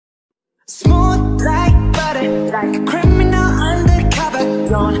Smooth like butter, like a criminal undercover.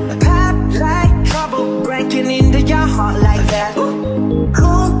 Don't pop like trouble, breaking into your heart like that.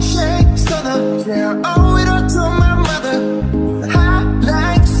 Cool shake stunner, yeah, owe it all to my mother. Hot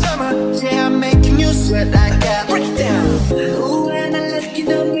like summer, yeah, I'm making you sweat like that. Break it down. Ooh, when I look in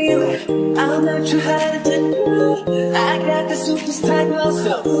the mirror, I'm not sure how to do. I got the superstar glow,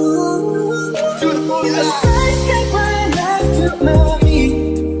 so ooh, to the booty. The sky step right left to my beat.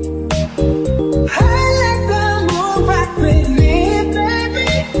 I like the moon rock with me, baby.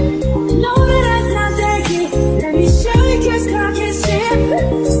 Know that I'm not taking. Let me show you just cock and shit.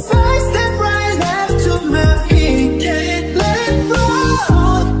 Sky step right left to my beat. Can't let it go.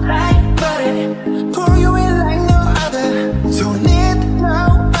 Smooth like butter, pour you in like no other. Don't need no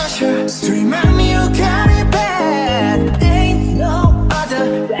usher to remind me you got it bad. Ain't no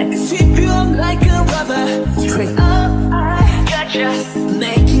other that can sweep you up like a rubber. Straight up, I gotcha,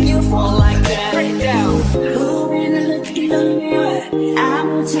 making you fall like that. Break it down. Ooh, when I look in the mirror, I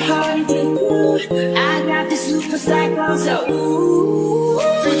want your heart to do. I got this superstar glow, so ooh,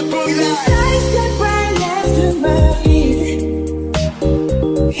 the sky step right left to my feet.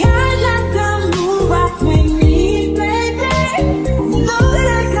 I like the moon rock with me, baby. Know that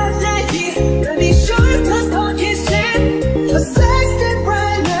I got that heat. Let me show you cause don't get shit. The sky step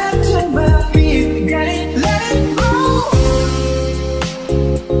right left to my feet. Got it, let it go.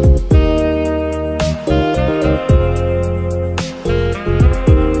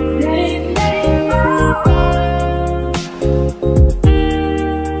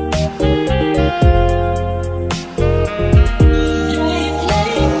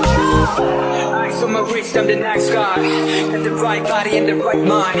 I'm the next guy. Got the right body and the right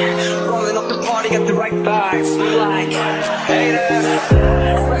mind. Rolling up the party, got the right vibes. Like, hey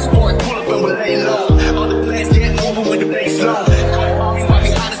there. Fresh boy, pull up and we'll lay low. All the plans get over with the bass low. Come on, right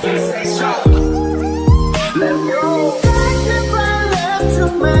behind us when the say so. Let's go. Sky step right left to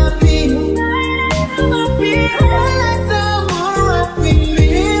my feet. To my feet. I like the moon rock with me,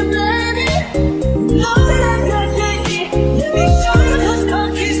 baby. Know that I got that heat. Let me show you cause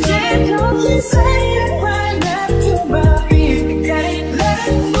don't get shit. Don't you say it right left to my feet. Got it, let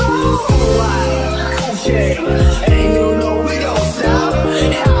it go. Cool shit. Ain't no we don't stop.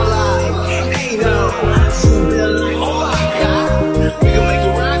 How like, ain't no. You feel like, oh my god. We gon' make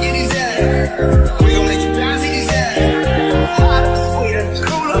you rock in these ass. We gon' make you bounce in these ass. Hot, sweet,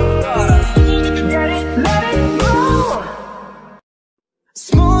 cooler, Got it, let it go.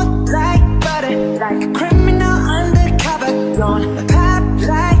 Smooth like butter, like a criminal undercover. Don't pop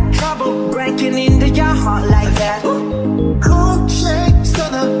like trouble, breaking into your heart like that. Cool shake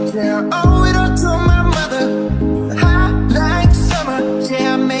stunner, yeah, owe it all to my mother. Hot like summer,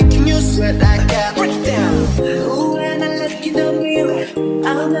 yeah, I'm making you sweat like that. Break it down. Ooh, when I look in the mirror,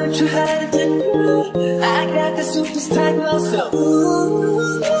 I'm not sure how to do. I got the superstar glow, so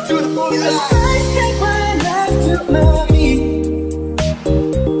ooh, to the booty. the sky step right left to my feet.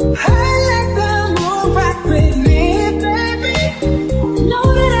 I like the moon rock with me, baby. Know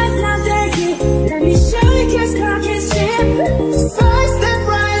that I'm not that heat. Let me show you just cock and shit. Sky step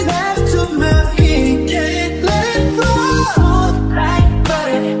right left to my feet. Can't let it go. Smooth like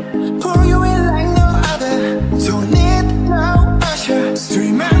butter, pour you in like no other. Don't need no usher to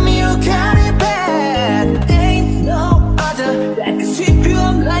remind me you got it bad. Ain't no other that can sweep you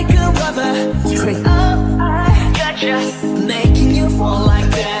up like a rubber. Straight up, I gotcha, making you fall like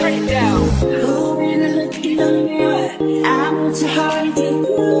that. Break it down. Ooh, when I look in the mirror, I want your heart to do.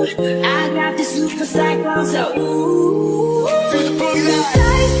 I got this superstar glow, so ooh, the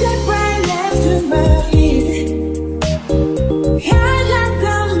sky step right left to my feet. I like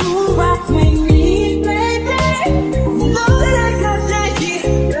the moon rock with me, baby. Know that I got that heat.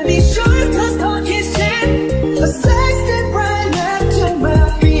 Let me show you cause don't get shit. The sky step right left to my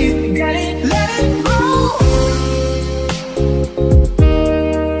feet. Got it, let it go.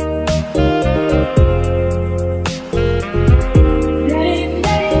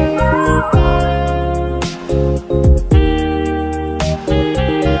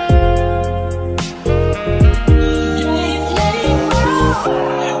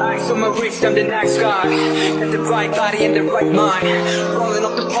 I'm the next guy. Got the right body and the right mind. Rolling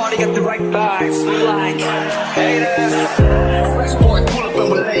up the party, got the right vibes. Like, hey there. Fresh boy, pull up and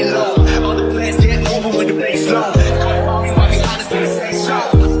we'll lay low. All the plans get over with the bass low. Come on, right behind us when the say so.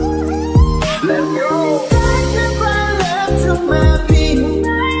 Let's go. Sky step right left to my feet.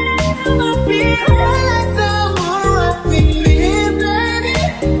 To my feet. I like the moon rock with me, baby.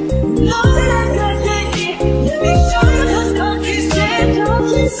 Know that I got that heat. Let me show you cause don't get shit. Don't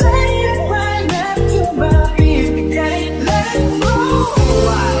you say it right left to my feet. Got it, let it go.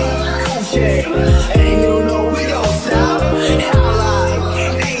 shit. And you know we don't stop. How like,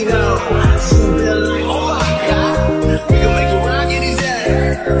 ain't no something like, oh my god. We gon' make you rock in these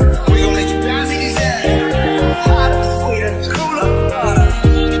air. We gon' make you bounce in these air. Hotter, sweeter, cooler, butter.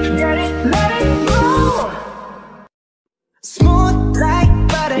 Get it, let it go. Smooth like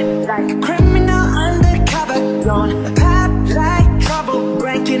butter, like a criminal undercover. Don't pop like trouble,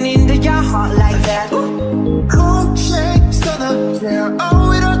 breaking into your heart like that. Cool shake, stunner, yeah,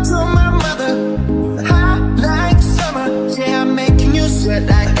 owe it all to my mother. Hot like summer, yeah, I'm making you sweat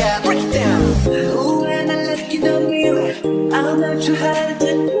like that. Break it down. Ooh, when I look in the mirror, I'm not too hard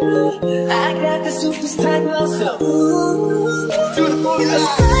to do. I got the superstar glow, so ooh. Do the booty It's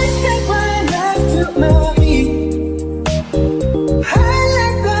line. like step right left to my feet. I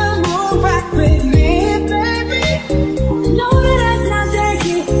let the moon rock with me, baby. Know that I'm not that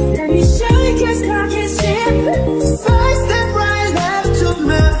kid. Let me show you 'cause cock is shit. Side step right left to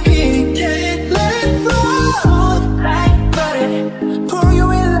my feet. Can't let it go. Smooth like butter. Pour you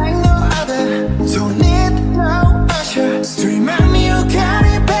in like no other. Don't need no usher. To remind me you got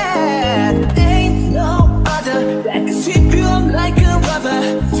it bad. Ain't no other that can sweep you up like a rubber.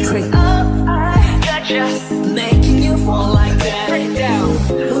 Straight up, I gotcha, making you fall like that. Break it down.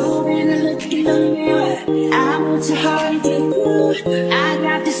 Ooh, when I look in the mirror, I'm not too hard to do. I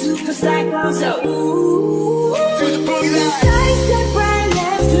got this superstar glow, so ooh. Do the booty line. Side step right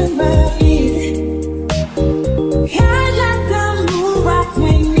left to my feet. I let the moon rock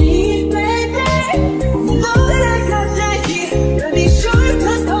with me, baby. Know that I got that heat. Let me show you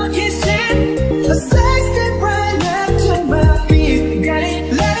 'cause talk is shit. A side step right left to my feet. Got it,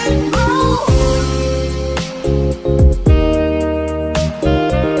 let it go.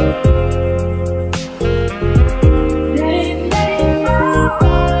 Let it go.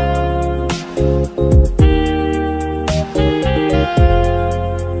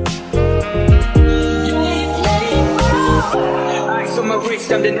 Eyes on my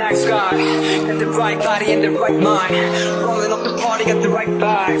wrist, I'm the next guy. Got the right body and the right mind. Rolling up the party, got the right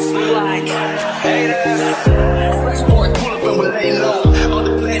vibes. Like, hey there. Fresh boy, pull up and we lay low. All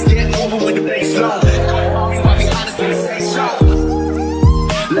the plans get over with the bass low. Why be honest when I say so?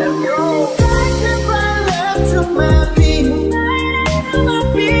 Let's go. Side step right left to my feet. To my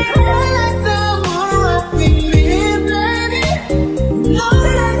feet. I let the moon rock with me, baby. Know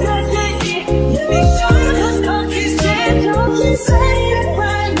that I got that heat. Let me show you 'cause talk is shit. Don't you say it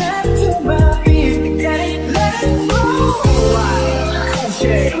right left to my feet. Got it, let it go. Cool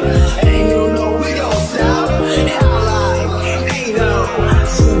shit. And you know we don't stop. How like, ain't no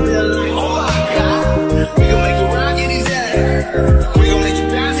something like, oh my god. We gon' make you rock in these air. We gon' make you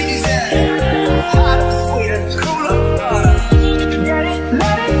bounce in these air. Hotter, sweeter, cooler, butter. Get it,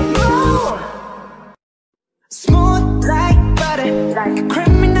 let it go. Smooth like butter, like a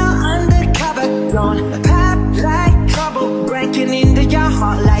criminal undercover. Don't pop like trouble, breaking into your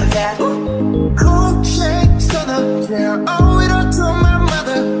heart like that. Cool shake, stunner, yeah, owe it all to my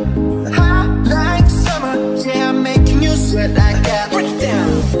mother. Hot like summer, yeah, I'm making you sweat like that. Break it down.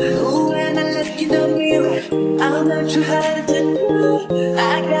 Ooh, when I look in the mirror, I'm not too hard to do.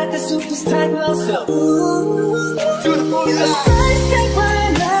 I got the superstar glow, so ooh. Do the booty line. Side step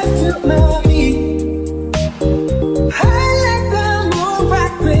right left to my feet. I let the moon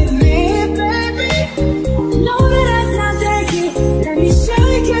rock with me, baby. Know that I'm not that kid. Let me show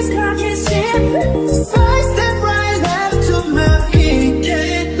you 'cause cock is shit. Side step right left to my feet.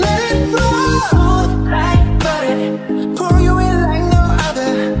 Can't let it go. Smooth like butter. Pour you in like no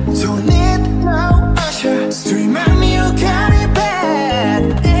other. Don't need no usher. To remind me you got it bad.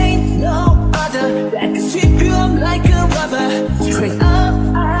 Ain't no other that can sweep you up like a rubber. Straight up,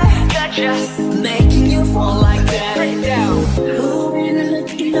 I gotcha, making you fall like that. Break it down. Ooh, when I look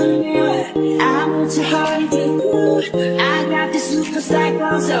in the mirror, I'm not too hard to do. I got this superstar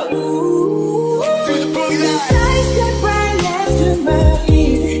glow, so ooh. Do the booty line. Side step right left to my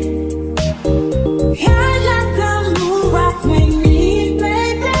feet. I let the moon rock with me,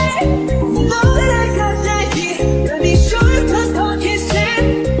 baby. Know that I got that heat. Let me show you 'cause talk is shit.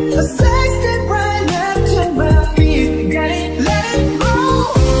 A side step right left to my feet. Got it, let it go.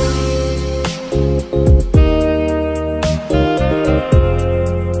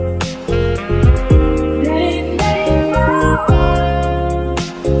 Let it go.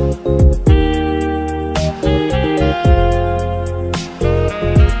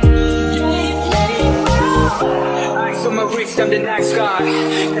 Eyes on my wrist, I'm the next guy.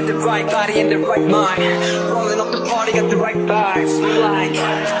 Got the right body and the right mind. Rolling up the party, got the right vibes. Like,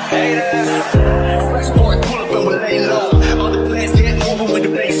 hey there. Fresh boy, pull up and we lay low. All the plans get over with the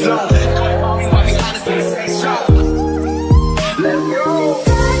bass low. Why be honest when I say so? Let's go.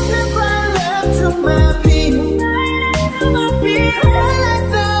 Side step right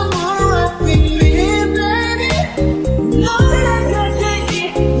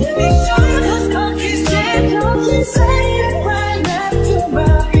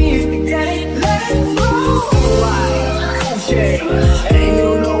shame. Ain't no